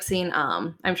sound mixing,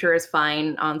 I'm sure is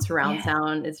fine on surround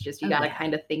sound. It's just you gotta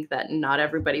kind of think that not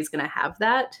everybody's gonna have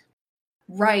that.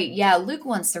 Right. Yeah. Luke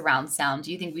wants surround sound.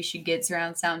 Do you think we should get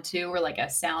surround sound too, or like a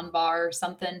sound bar or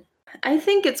something? I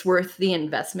think it's worth the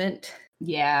investment.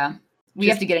 Yeah. We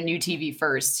have to get a new TV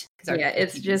first.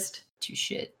 It's just too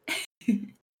shit.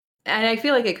 And I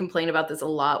feel like I complain about this a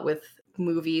lot with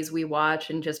movies we watch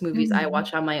and just movies I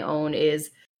watch on my own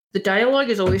is the dialogue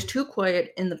is always too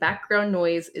quiet and the background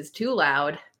noise is too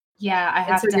loud. Yeah, I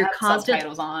have to have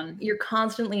subtitles on. You're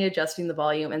constantly adjusting the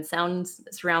volume and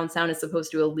surround sound is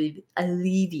supposed to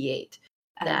alleviate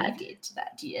that.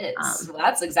 Yes. Well,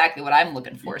 that's exactly what I'm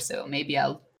looking for, so maybe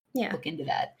I'll look into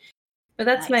that. But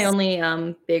that's my only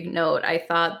big note. I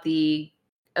thought the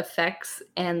effects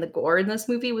and the gore in this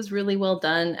movie was really well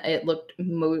done. It looked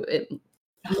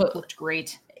looked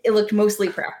great. It looked mostly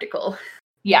practical.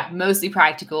 Yeah, mostly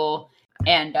practical.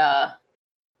 And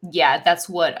that's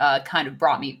what kind of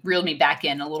reeled me back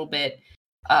in a little bit.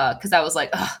 Because I was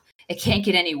like, it can't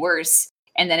get any worse.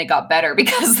 And then it got better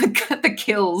because the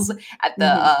kills at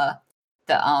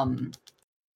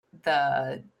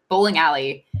the bowling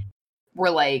alley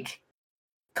were like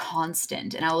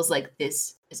constant. And I was like,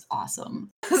 this is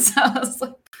awesome. So I was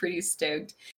like pretty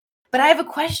stoked. But I have a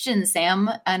question, Sam,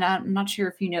 and I'm not sure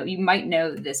if you might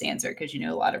know this answer because you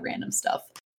know a lot of random stuff.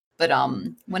 But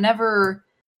whenever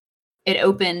it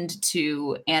opened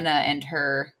to Anna and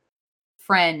her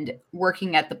friend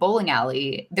working at the bowling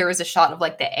alley, there was a shot of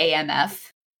like the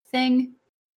AMF thing.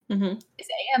 Mm-hmm. Is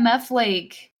AMF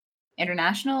like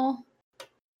international?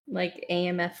 Like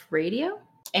AMF radio?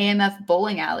 AMF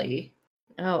bowling alley.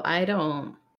 Oh, I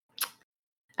don't.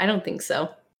 I don't think so.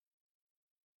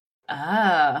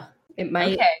 Ah, It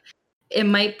might okay. it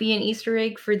might be an Easter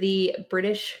egg for the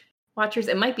British watchers.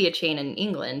 It might be a chain in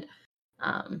England.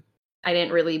 Um, I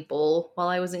didn't really bowl while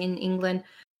I was in England.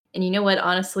 And you know what?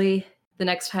 Honestly, the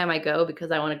next time I go,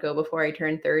 because I want to go before I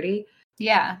turn 30,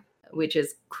 Yeah. which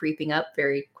is creeping up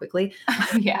very quickly.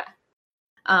 Yeah.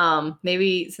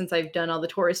 Maybe since I've done all the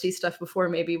touristy stuff before,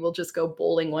 maybe we'll just go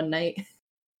bowling one night.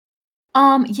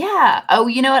 Yeah. Oh,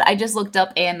 you know what? I just looked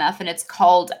up AMF and it's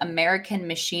called American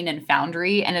Machine and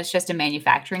Foundry, and it's just a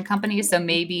manufacturing company. So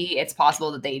maybe it's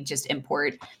possible that they just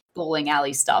import bowling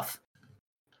alley stuff.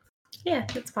 Yeah,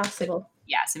 it's possible.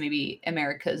 Yeah. So maybe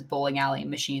America's bowling alley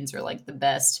machines are like the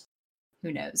best.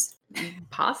 Who knows?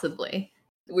 Possibly.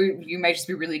 You might just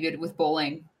be really good with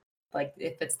bowling. Like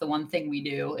if it's the one thing we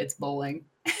do, it's bowling.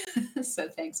 So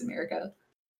thanks, America.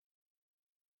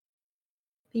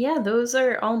 Yeah, those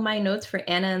are all my notes for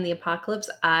Anna and the Apocalypse.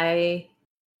 I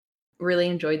really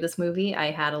enjoyed this movie.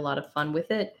 I had a lot of fun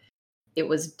with it. It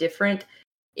was different.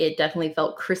 It definitely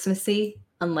felt Christmassy,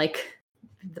 unlike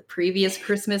the previous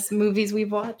Christmas movies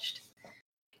we've watched.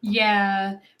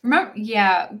 Yeah. Remember?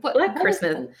 Yeah. Black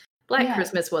Christmas. Black yeah.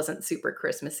 Christmas wasn't super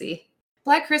Christmassy.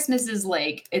 Black Christmas is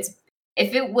like it's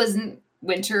if it wasn't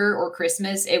winter or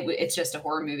Christmas, it's just a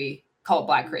horror movie called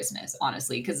Black Christmas,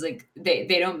 honestly, because like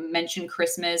they don't mention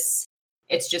Christmas.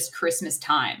 It's just Christmas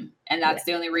time, and that's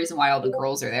the only reason why all the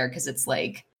girls are there, because it's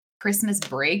like Christmas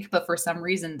break, but for some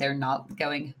reason they're not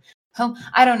going home.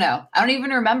 I don't know. I don't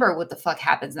even remember what the fuck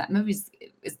happens. That movie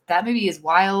is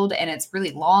wild and it's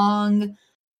really long.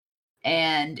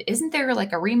 And isn't there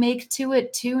like a remake to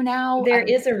it too now? There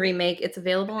is a remake. It's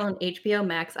available on HBO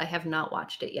Max. I have not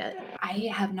watched it yet. I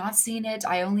have not seen it.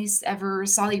 I only ever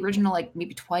saw the original like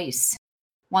maybe twice.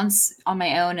 Once on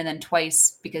my own and then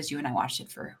twice because you and I watched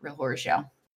it for Real Horror Show.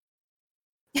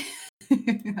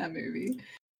 That movie.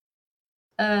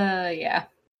 Yeah.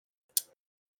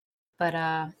 But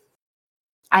I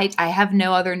have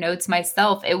no other notes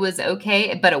myself. It was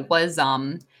okay, but it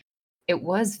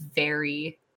was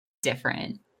very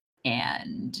different,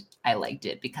 and I liked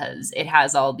it because it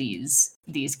has all these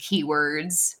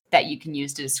keywords that you can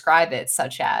use to describe it,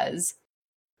 such as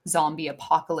zombie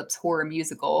apocalypse horror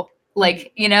musical.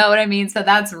 Like, you know what I mean? So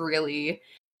that's really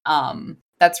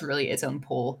its own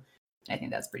pull. I think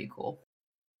that's pretty cool.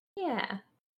 Yeah.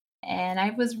 And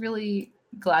I was really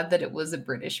glad that it was a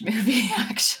British movie,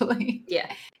 actually.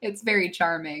 Yeah. It's very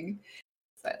charming.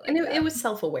 So I like and that. It was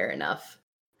self-aware enough.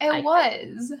 It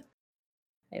was.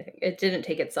 I think it didn't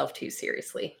take itself too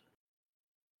seriously.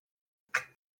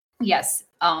 Yes.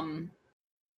 And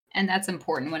that's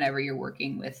important whenever you're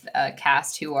working with a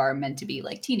cast who are meant to be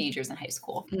like teenagers in high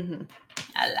school. Mm-hmm.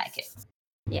 I like it.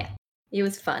 Yeah. It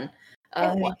was fun.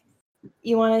 It was.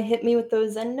 You want to hit me with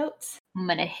those end notes? I'm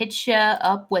going to hit you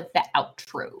up with the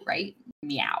outro, right?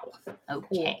 Meow.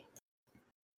 Okay.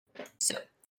 Cool. So,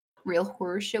 Real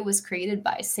Horror Show was created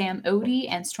by Sam Odie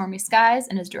and Stormy Skies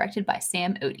and is directed by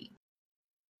Sam Odie.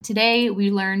 Today, we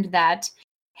learned that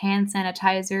hand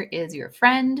sanitizer is your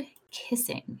friend,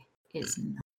 kissing is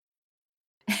not.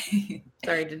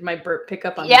 Sorry, did my burp pick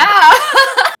up on Yeah!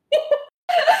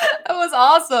 That was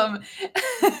awesome.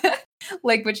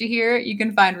 Like what you hear, you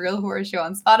can find Real Horror Show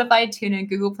on Spotify, TuneIn,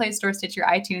 Google Play Store, Stitcher,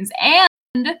 iTunes,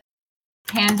 and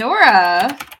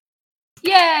Pandora.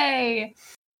 Yay!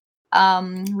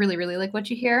 Really, really like what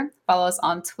you hear. Follow us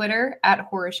on Twitter at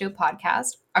Horror Show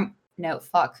Podcast.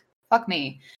 Fuck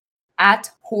me.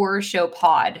 At Horror Show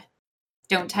Pod.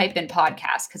 Don't type in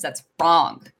podcast because that's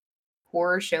wrong.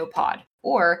 Horror Show Pod.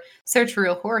 Or search for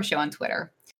Real Horror Show on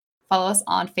Twitter. Follow us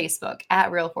on Facebook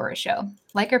at Real Horror Show.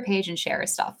 Like our page and share our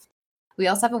stuff. We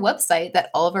also have a website that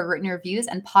all of our written reviews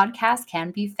and podcasts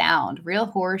can be found,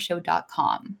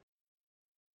 realhorrorshow.com.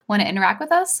 Want to interact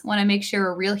with us? Want to make sure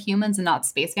we're real humans and not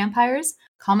space vampires?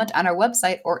 Comment on our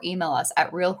website or email us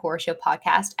at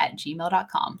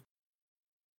realhorrorshowpodcast@gmail.com.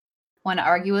 Want to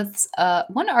argue with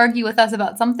us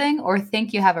about something, or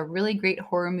think you have a really great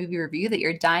horror movie review that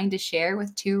you're dying to share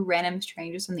with two random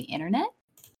strangers from the internet?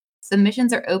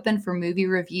 Submissions are open for movie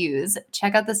reviews.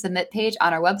 Check out the submit page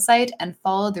on our website and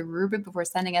follow the rubric before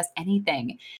sending us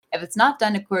anything. If it's not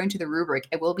done according to the rubric,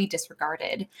 it will be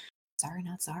disregarded. Sorry,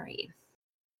 not sorry.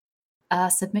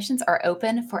 Submissions are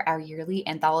open for our yearly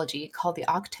anthology called the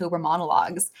October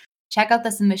Monologues. Check out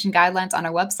the submission guidelines on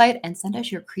our website and send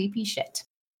us your creepy shit.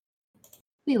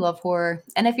 We love horror,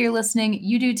 and if you're listening,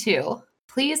 you do too.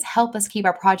 Please help us keep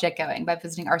our project going by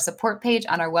visiting our support page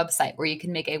on our website, where you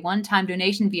can make a one-time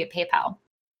donation via PayPal.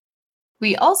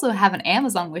 We also have an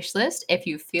Amazon wish list. If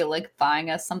you feel like buying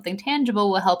us something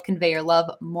tangible will help convey your love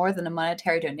more than a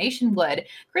monetary donation would.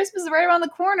 Christmas is right around the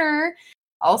corner.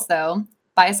 Also,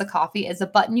 Buy Us a Coffee is a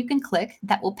button you can click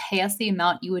that will pay us the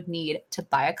amount you would need to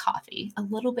buy a coffee. A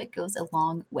little bit goes a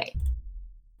long way.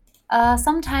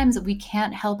 Sometimes we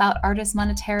can't help out artists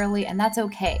monetarily, and that's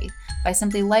okay. By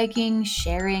simply liking,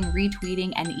 sharing,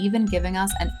 retweeting, and even giving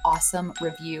us an awesome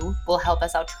review will help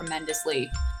us out tremendously.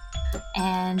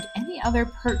 And any other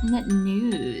pertinent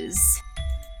news?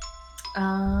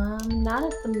 Not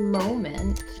at the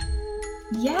moment.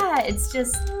 Yeah, it's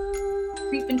just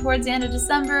creeping towards the end of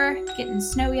December, getting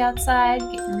snowy outside,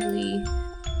 getting really,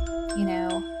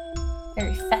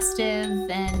 very festive,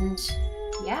 and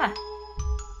yeah.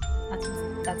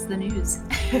 That's the news.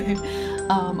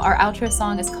 Our outro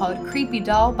song is called Creepy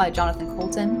Doll by Jonathan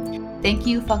Colton. Thank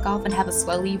you, fuck off, and have a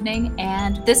swell evening.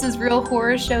 And this is Real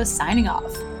Horror Show signing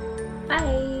off.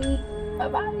 Bye.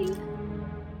 Bye-bye.